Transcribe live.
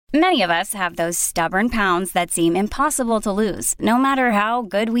Many of us have those stubborn pounds that seem impossible to lose, no matter how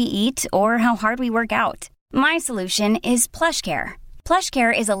good we eat or how hard we work out. My solution is PlushCare.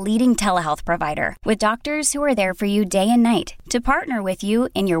 PlushCare is a leading telehealth provider with doctors who are there for you day and night to partner with you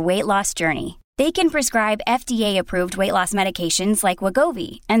in your weight loss journey. They can prescribe FDA-approved weight loss medications like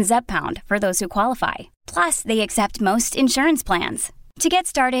Wegovy and Zepbound for those who qualify. Plus, they accept most insurance plans. To get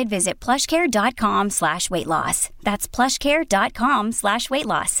started, visit plushcare.com/weightloss. That's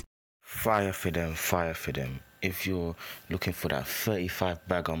plushcare.com/weightloss. Fire for them. If you're looking for that 35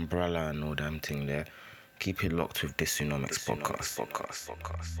 bag umbrella and all damn thing there, keep it locked with Dysonomics podcast.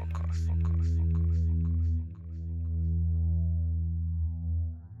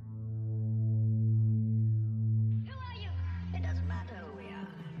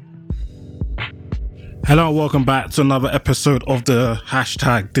 Hello and welcome back to another episode of the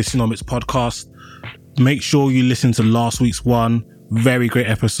 #Dysonomics podcast. Make sure you listen to last week's one. Very great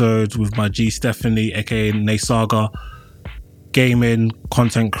episode with my G Stephanie, aka Nasaga, gaming,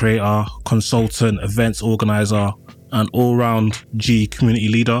 content creator, consultant, events organizer, and all-round G community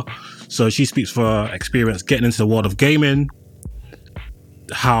leader. So she speaks for her experience getting into the world of gaming,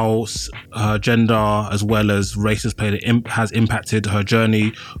 how her gender as well as race has impacted her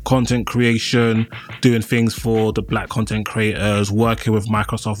journey, content creation, doing things for the black content creators, working with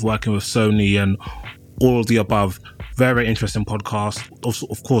Microsoft, working with Sony, and all of the above. Very interesting podcast. Also,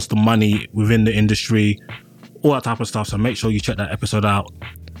 of course, the money within the industry, all that type of stuff. So make sure you check that episode out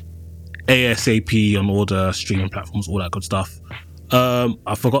ASAP on all the streaming platforms, all that good stuff.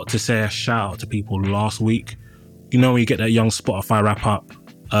 I forgot to say a shout out to people last week. You know when you get that young Spotify wrap up.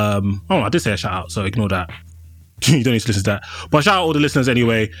 I did say a shout out, so ignore that. You don't need to listen to that. But shout out all the listeners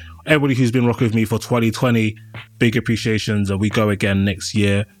anyway. Everybody who's been rocking with me for 2020, big appreciations, and we go again next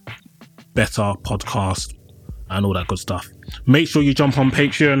year. Better podcast and all that good stuff. Make sure you jump on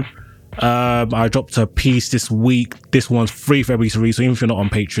Patreon. I dropped a piece this week. This one's free for everybody to read, so even if you're not on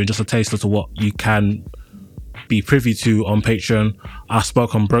Patreon, just a taste as to what you can be privy to on Patreon. I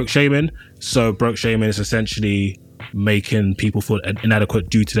spoke on broke shaming. So broke shaming is essentially making people feel inadequate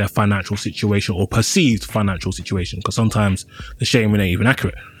due to their financial situation or perceived financial situation, because sometimes the shaming ain't even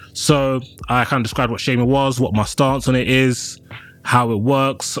accurate. So I kind of described what shaming was, what my stance on it is, how it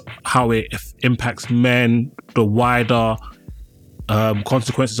works, how it impacts men, the wider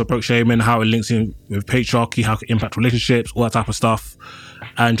consequences of broke shaming, how it links in with patriarchy, how it can impact relationships, all that type of stuff,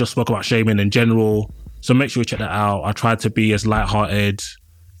 and just spoke about shaming in general. So make sure you check that out. I tried to be as lighthearted,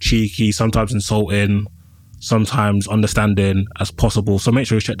 cheeky, sometimes insulting, sometimes understanding as possible. So make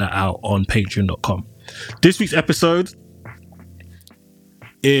sure you check that out on patreon.com. This week's episode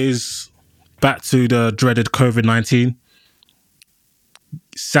is back to the dreaded COVID-19.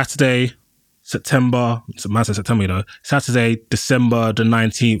 Saturday, December the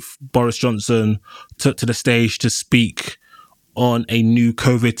 19th, Boris Johnson took to the stage to speak on a new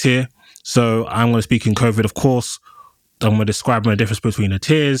COVID tier. So I'm going to speak in COVID, of course. I'm going to describe the difference between the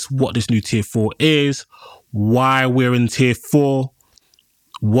tiers, what this new tier 4 is, why we're in tier 4,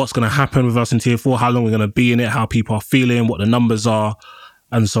 what's going to happen with us in tier 4, how long we're going to be in it, how people are feeling, what the numbers are,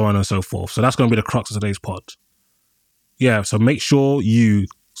 and so on and so forth. So that's going to be the crux of today's pod. Yeah, so make sure you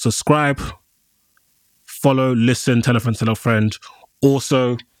subscribe, follow, listen, tell a friend, tell a friend.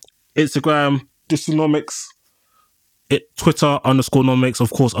 Also, Instagram, Dysonomics, Twitter _nomics, of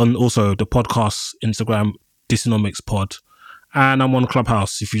course, and also the podcast Instagram, Dysonomics Pod. And I'm on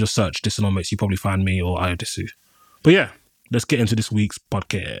Clubhouse. If you just search Dysonomics, you probably find me or Iodisu. But yeah, let's get into this week's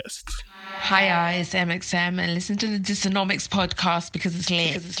podcast. Hi, it's MXM, and listen to the Dysonomics podcast because it's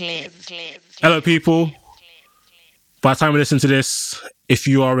lit. Hello, people. By the time we listen to this, if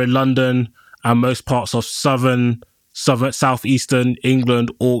you are in London and most parts of southeastern England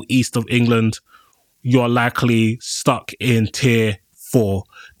or east of England, you're likely stuck in tier 4.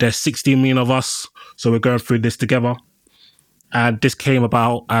 There's 16 million of us, so we're going through this together. And this came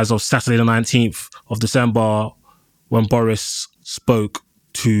about as of Saturday the 19th of December when Boris spoke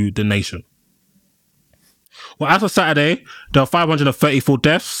to the nation. Well, as of Saturday, there are 534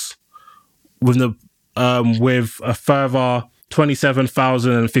 deaths with a further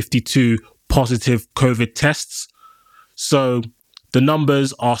 27,052 positive COVID tests. So the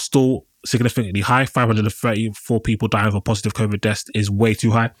numbers are still significantly high. 534 people dying of a positive COVID test is way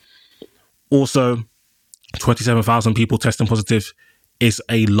too high. Also, 27,000 people testing positive is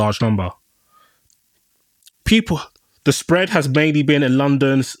a large number. The spread has mainly been in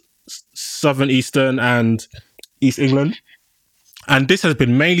London, southern eastern and East England. And this has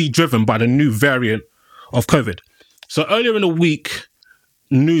been mainly driven by the new variant of COVID. So earlier in the week,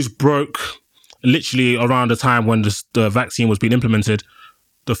 news broke literally around the time when the vaccine was being implemented,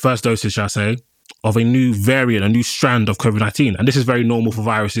 the first doses, shall I say, of a new variant, a new strand of COVID-19. And this is very normal for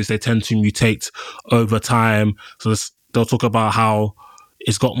viruses. They tend to mutate over time. So they'll talk about how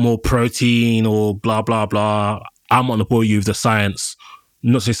it's got more protein or blah, blah, blah. I'm not going to bore you with the science.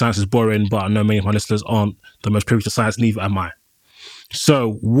 Not to say science is boring, but I know many of my listeners aren't the most privy to science, neither am I.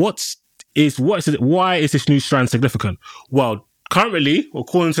 So why is this new strand significant? Well, currently,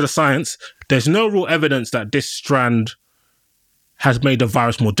 according to the science, there's no real evidence that this strand has made the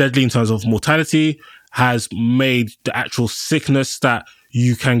virus more deadly in terms of mortality, has made the actual sickness that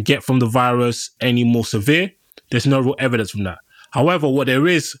you can get from the virus any more severe. There's no real evidence from that. However, what there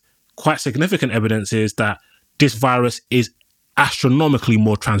is quite significant evidence is that this virus is astronomically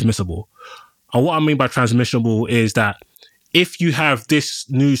more transmissible. And what I mean by transmissible is that if you have this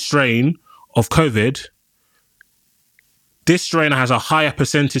new strain of COVID, this strain has a higher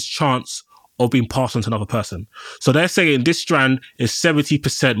percentage chance of being passed on to another person. So they're saying this strand is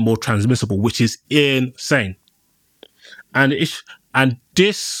 70% more transmissible, which is insane. And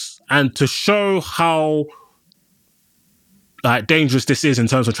to show how dangerous this is in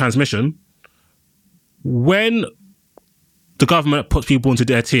terms of transmission, when the government puts people into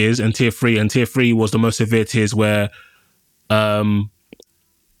their tiers, and tier 3 was the most severe tiers where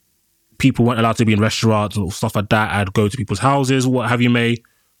people weren't allowed to be in restaurants or stuff like that, and go to people's houses, what have you may,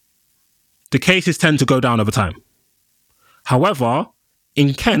 the cases tend to go down over time. However,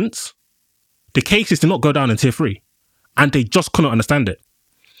 in Kent, the cases did not go down in tier 3, and they just couldn't understand it.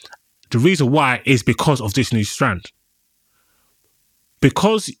 The reason why is because of this new strand.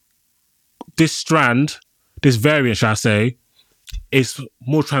 Because this strand, this variant, shall I say, is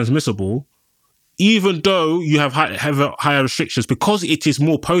more transmissible, even though you have higher restrictions, because it is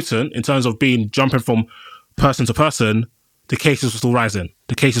more potent in terms of jumping from person to person, the cases were still rising.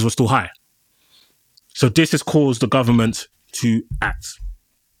 The cases were still high. So this has caused the government to act.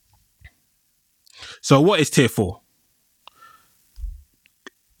 So what is tier 4?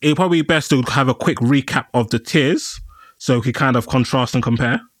 It'd probably be best to have a quick recap of the tiers so we can kind of contrast and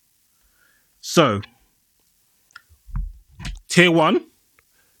compare. So tier 1,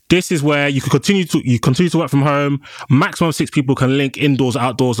 this is where you can continue to work from home. Maximum 6 people can link indoors,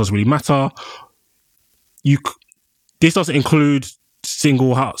 outdoors, doesn't really matter. This doesn't include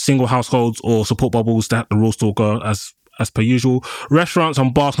single households or support bubbles. That the rules still go as per usual. Restaurants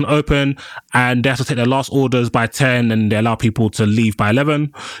and bars can open, and they have to take their last orders by 10, and they allow people to leave by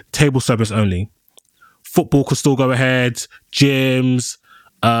 11. Table service only. Football could still go ahead. Gyms,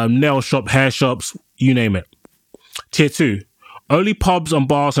 nail shop, hair shops, you name it. Tier 2. Only pubs and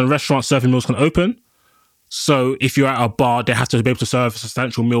bars and restaurants serving meals can open. So if you're at a bar, they have to be able to serve a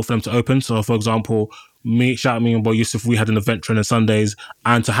substantial meal for them to open. So for example, me and boy Yusuf, we had an event training Sundays,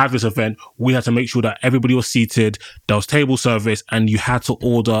 and to have this event, we had to make sure that everybody was seated, there was table service, and you had to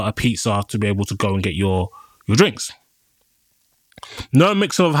order a pizza to be able to go and get your drinks. No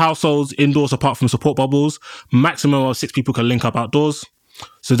mix of households indoors apart from support bubbles. Maximum of 6 people can link up outdoors.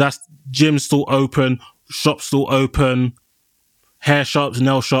 So that's gyms still open, shops still open, hair shops,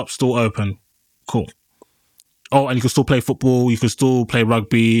 nail shops still open. Cool. Oh, and you can still play football, you can still play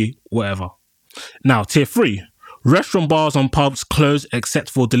rugby, whatever. Now, tier 3. Restaurant, bars and pubs closed except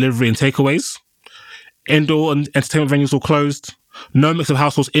for delivery and takeaways. Indoor and entertainment venues all closed. No mix of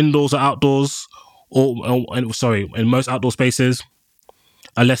households indoors or outdoors, in most outdoor spaces,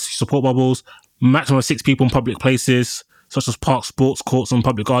 unless support bubbles. Maximum of 6 people in public places, such as parks, sports courts and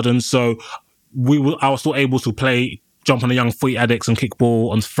public gardens. So I was still able to jump on the Young Footy Addicts and kick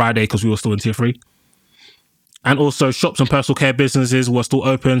ball on Friday because we were still in tier 3. And also shops and personal care businesses were still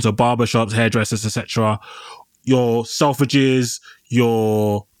open, so barber shops, hairdressers, etc. Your Selfridges,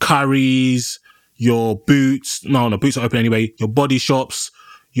 your Currys, your Boots, Boots are open anyway, your Body Shops,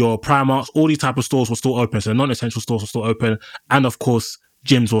 your Primarks, all these type of stores were still open, so non-essential stores were still open, and of course,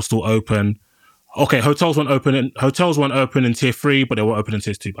 gyms were still open. Okay, hotels weren't open in tier 3, but they were open in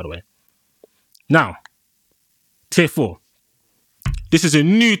tier 2, by the way. Now, tier 4. This is a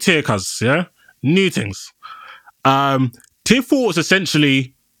new tier, yeah? New things. Tier 4 is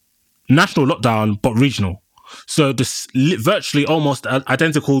essentially national lockdown, but regional. So this virtually almost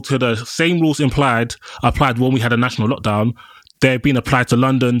identical to the same rules applied when we had a national lockdown. They've been applied to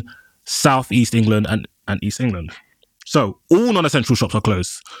London, South East England, and East England. So all non-essential shops are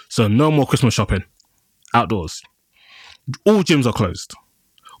closed. So no more Christmas shopping outdoors. All gyms are closed.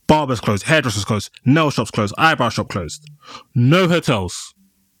 Barbers closed, hairdressers closed, nail shops closed, eyebrow shop closed. No hotels.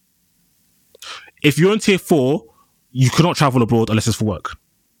 If you're in tier 4, you cannot travel abroad unless it's for work.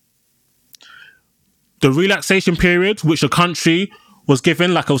 The relaxation period, which the country was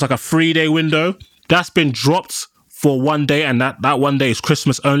given, it was like a 3-day window, that's been dropped for one day, and that one day is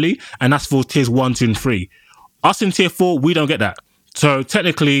Christmas only, and that's for tiers 1, 2, and 3. Us in tier 4, we don't get that. So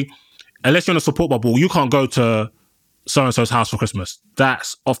technically, unless you're in a support bubble, you can't go to so-and-so's house for Christmas.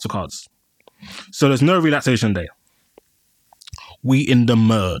 That's off the cards. So there's no relaxation day. We in the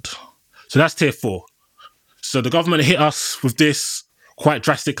mud. So that's tier 4. So the government hit us with this quite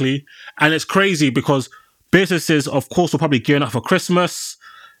drastically. And it's crazy because businesses, of course, are probably gearing up for Christmas.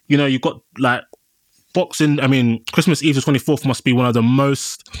 You know, you've got like Christmas Eve the 24th must be one of the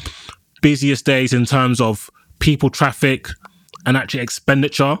most busiest days in terms of people traffic and actually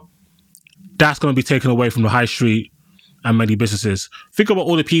expenditure. That's going to be taken away from the high street and many businesses. Think about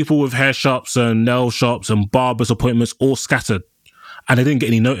all the people with hair shops and nail shops and barbers appointments all scattered, and they didn't get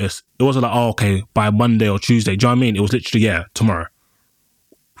any notice. It wasn't like, oh, okay, by Monday or Tuesday. Do you know what I mean? It was literally, tomorrow,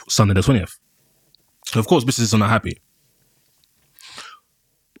 Sunday the 20th. So of course, businesses are not happy.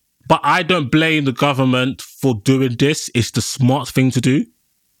 But I don't blame the government for doing this. It's the smart thing to do.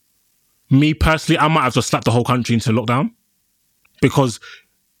 Me personally, I might have just slapped the whole country into lockdown, because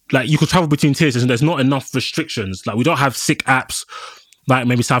like you could travel between tiers and there's not enough restrictions. Like we don't have sick apps like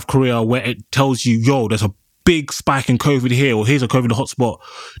maybe South Korea where it tells you, yo, there's a big spike in COVID here, or here's a COVID hotspot.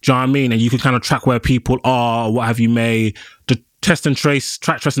 Do you know what I mean? And you can kind of track where people are, what have you made. The track, trace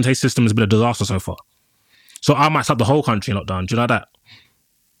and trace system has been a disaster so far. So I might slap the whole country in lockdown. Do you know that?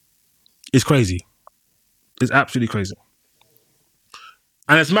 It's crazy. It's absolutely crazy.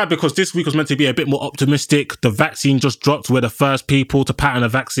 And it's mad because this week was meant to be a bit more optimistic. The vaccine just dropped. We're the first people to patent a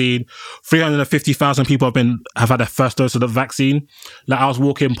vaccine. 350,000 people have had their first dose of the vaccine. Like I was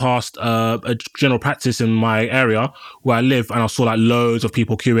walking past a general practice in my area where I live, and I saw like loads of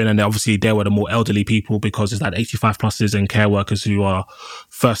people queuing, and obviously they were the more elderly people because it's like 85 pluses and care workers who are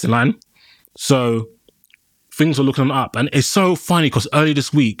first in line. So things are looking up, and it's so funny because early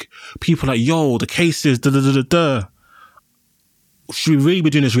this week, people are like, yo, the cases, should we really be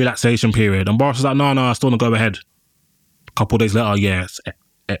doing this relaxation period? And Boris was like, no, I still want to go ahead. A couple of days later, yes,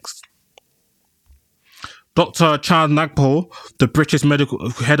 X. Dr. Chand Nagpal,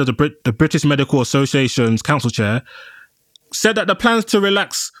 the head of the British Medical Association's council chair, said that the plans to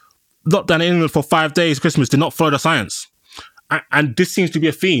relax lockdown in England for 5 days Christmas did not follow the science. And this seems to be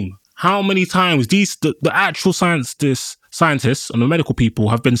a theme. How many times the actual scientists and the medical people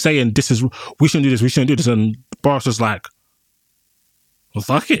have been saying we shouldn't do this, and Boris was like, well,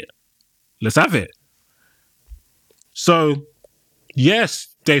 fuck it. Let's have it. So,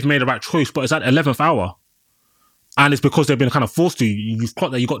 yes, they've made the right choice, but it's at 11th hour. And it's because they've been kind of forced to. You've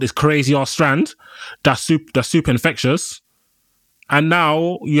got this crazy ass strand that's super infectious, and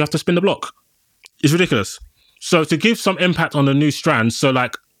now you have to spin the block. It's ridiculous. So to give some impact on the new strand, so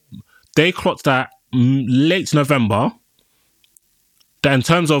like they clocked that late November, that in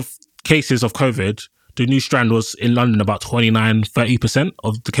terms of cases of COVID, the new strand was in London about 29-30%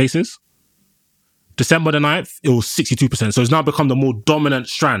 of the cases. December the 9th, it was 62%. So it's now become the more dominant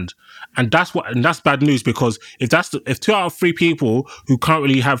strand. And that's bad news, because if 2 out of 3 people who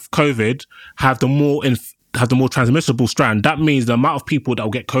currently have COVID have the more transmissible strand, that means the amount of people that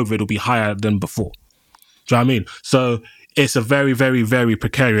will get COVID will be higher than before. Do you know what I mean? So it's a very, very, very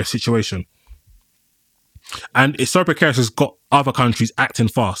precarious situation. And it's so precarious, it's got other countries acting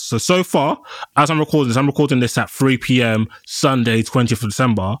fast. So far, as I'm recording this at 3 p.m. Sunday, 20th of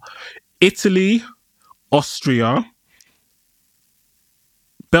December, Italy, Austria,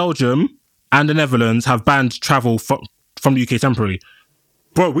 Belgium, and the Netherlands have banned travel from the UK temporarily.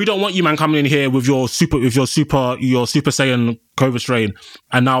 Bro, we don't want you, man, coming in here with your super Saiyan COVID strain,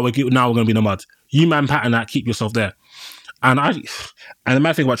 and now we're going to be in the mud. You, man, pattern that, keep yourself there. And the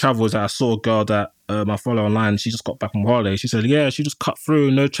mad thing about travel is that I saw a girl that I follow online. She just got back from holiday. She said, yeah, she just cut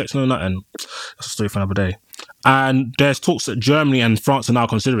through, no checks, no nothing. That's a story for another day. And there's talks that Germany and France are now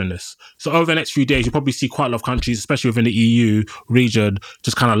considering this. So over the next few days, you'll probably see quite a lot of countries, especially within the EU region,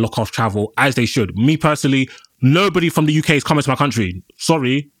 just kind of lock off travel, as they should. Me personally, nobody from the UK is coming to my country.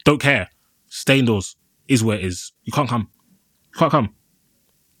 Sorry, don't care. Stay indoors. Is where it is. You can't come. You can't come.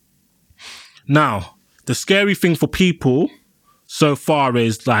 Now, the scary thing for people so far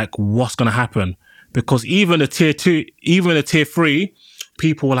is like, what's going to happen? Because even the tier 2, even the tier 3,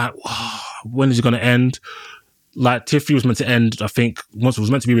 people were like, oh, when is it going to end? Like tier 3 was meant to end, I think, once it was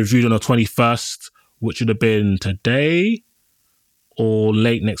meant to be reviewed on the 21st, which would have been today or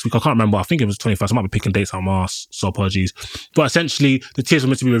late next week. I can't remember. I think it was 21st. I might be picking dates out of my ass, so apologies. But essentially, the tiers were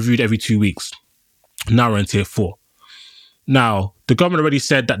meant to be reviewed every 2 weeks. Now we're in tier 4. Now, the government already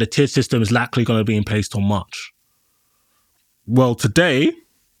said that the tier system is likely going to be in place till March. Well, today,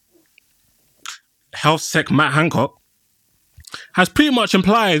 Health Sec Matt Hancock has pretty much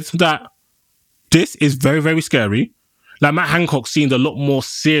implied that this is very, very scary. Like, Matt Hancock seemed a lot more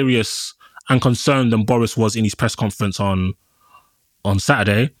serious and concerned than Boris was in his press conference on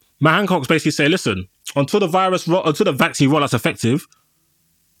Saturday. Matt Hancock's basically saying, listen, until the vaccine rollout's effective,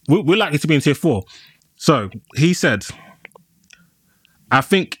 we're likely to be in tier 4. So he said, I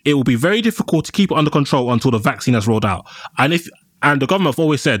think it will be very difficult to keep it under control until the vaccine has rolled out. And the government have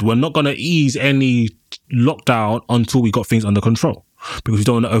always said, we're not going to ease any lockdown until we got things under control, because we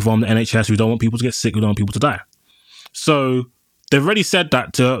don't want to overwhelm the NHS. We don't want people to get sick. We don't want people to die. So they've already said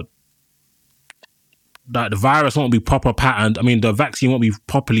that the virus won't be proper patterned. I mean, the vaccine won't be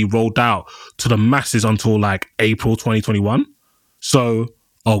properly rolled out to the masses until like April 2021. So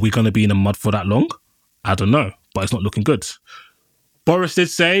are we going to be in the mud for that long? I don't know, but it's not looking good. Boris did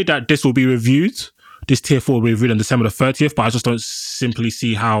say that this will be reviewed. This tier 4 will be reviewed on December the 30th, but I just don't simply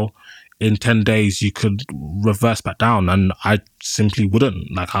see how in 10 days you could reverse back down. And I simply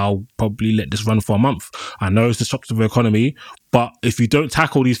wouldn't. Like, I'll probably let this run for a month. I know it's disruptive to the economy, but if you don't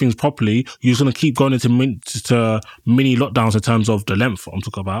tackle these things properly, you're just going to keep going into mini lockdowns in terms of the length I'm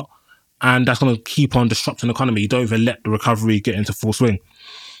talking about. And that's going to keep on disrupting the economy. You don't even let the recovery get into full swing.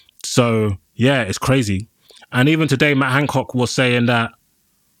 So, yeah, it's crazy. And even today, Matt Hancock was saying that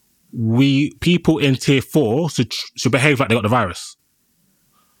people in tier 4 should behave like they got the virus.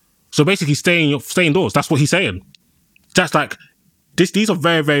 So basically, stay indoors. That's what he's saying. That's like, these are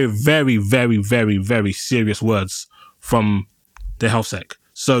very, very, very, very, very, very serious words from the health sec.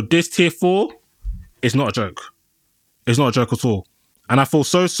 So this tier 4 is not a joke. It's not a joke at all. And I feel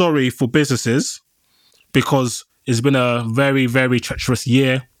so sorry for businesses, because it's been a very, very treacherous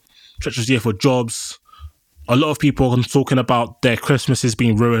year for jobs. A lot of people are talking about their Christmases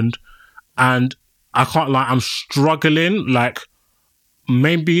being ruined. And I can't lie, I'm struggling. Like,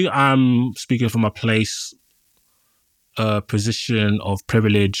 maybe I'm speaking from a position of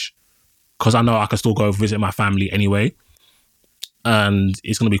privilege, because I know I can still go visit my family anyway. And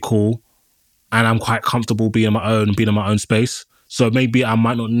it's going to be cool. And I'm quite comfortable being in my own space. So maybe I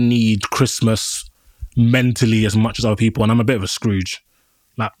might not need Christmas mentally as much as other people. And I'm a bit of a Scrooge.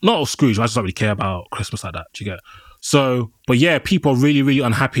 Like, not a Scrooge, I just don't really care about Christmas like that. Do you get? So, but yeah, people are really, really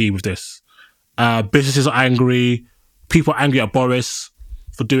unhappy with this. Businesses are angry. People are angry at Boris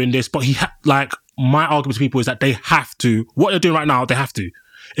for doing this. But my argument to people is that they have to. What they're doing right now, they have to.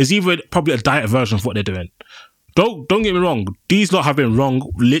 It's even probably a diet version of what they're doing. Don't get me wrong. These lot have been wrong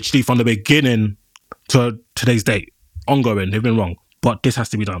literally from the beginning to today's date. Ongoing, they've been wrong. But this has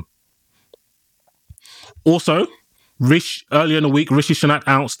to be done. Also, earlier in the week, Rishi Sunak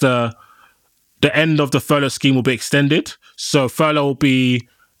announced the end of the furlough scheme will be extended. So the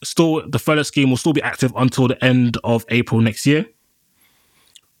furlough scheme will still be active until the end of April next year.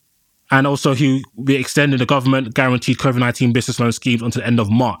 And also he will be extending the government guaranteed COVID-19 business loan schemes until the end of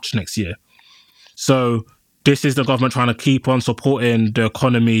March next year. So this is the government trying to keep on supporting the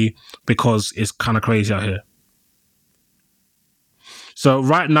economy, because it's kind of crazy out here. So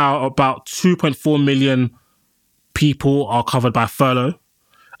right now, about 2.4 million people are covered by furlough.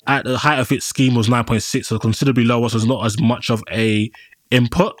 At the height of its scheme was 9.6, so considerably lower, so it's not as much of a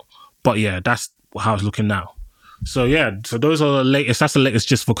input. But yeah, that's how it's looking now. So yeah, so those are the latest. That's the latest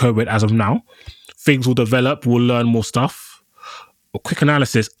just for COVID as of now. Things will develop, we'll learn more stuff. A quick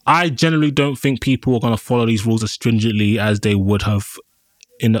analysis. I generally don't think people are going to follow these rules as stringently as they would have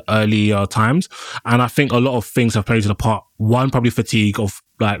in the earlier times. And I think a lot of things have played a part. One, probably fatigue of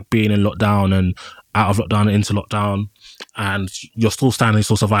like being in lockdown and out of lockdown and into lockdown, and you're still standing,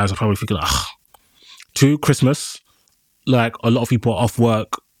 still survives. I'm probably thinking, 2, Christmas. Like, a lot of people are off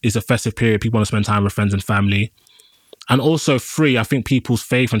work. It's a festive period. People want to spend time with friends and family. And also 3, I think people's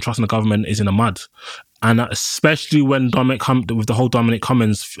faith and trust in the government is in the mud. And especially when with the whole Dominic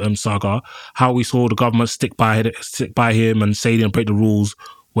Cummings saga, how we saw the government stick by him and say he didn't break the rules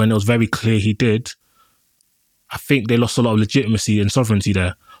when it was very clear he did. I think they lost a lot of legitimacy and sovereignty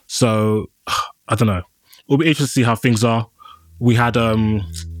there. So, I don't know. It'll be interesting to see how things are. We had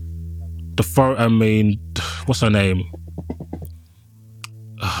what's her name?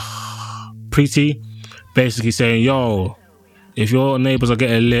 Preeti, basically saying, yo, if your neighbours are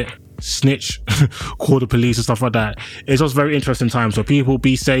getting lit, snitch, call the police and stuff like that. It's just very interesting time. So people,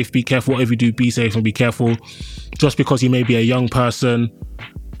 be safe, be careful. Whatever you do, be safe and be careful. Just because you may be a young person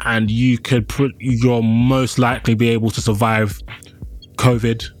and you're most likely be able to survive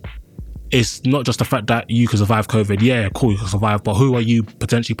COVID. It's not just the fact that you can survive COVID. Yeah, cool, you can survive, but who are you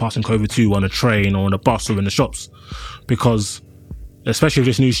potentially passing COVID to on a train or on a bus or in the shops? Because especially with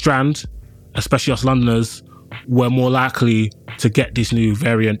this new strand, especially us Londoners, we're more likely to get this new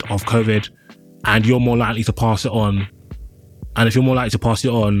variant of COVID, and you're more likely to pass it on. And if you're more likely to pass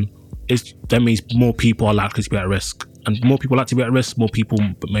it on, that means more people are likely to be at risk. And more people like to be at risk, more people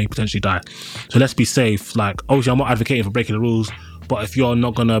may potentially die. So let's be safe. Like, obviously, I'm not advocating for breaking the rules, but if you're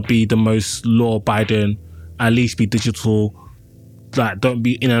not going to be the most law-abiding, at least be digital. Like, don't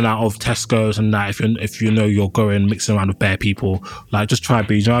be in and out of Tesco's and that. If you know you're going mixing around with bare people, like, just try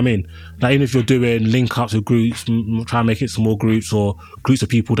be. You know what I mean? Like, even if you're doing link ups with groups, try and make it small groups or groups of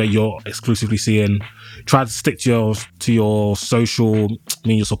people that you're exclusively seeing. Try to stick to your social,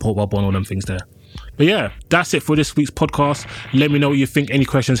 your support bubble and all them things there. But yeah, that's it for this week's podcast. Let me know what you think. Any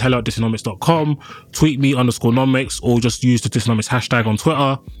questions, hello@dysonomics.com. Tweet me _nomics or just use the Dysonomics hashtag on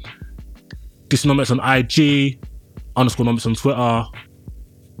Twitter. Dysonomics on IG, _nomics on Twitter.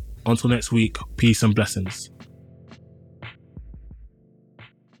 Until next week, peace and blessings.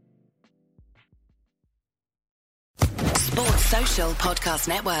 Sports Social Podcast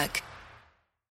Network.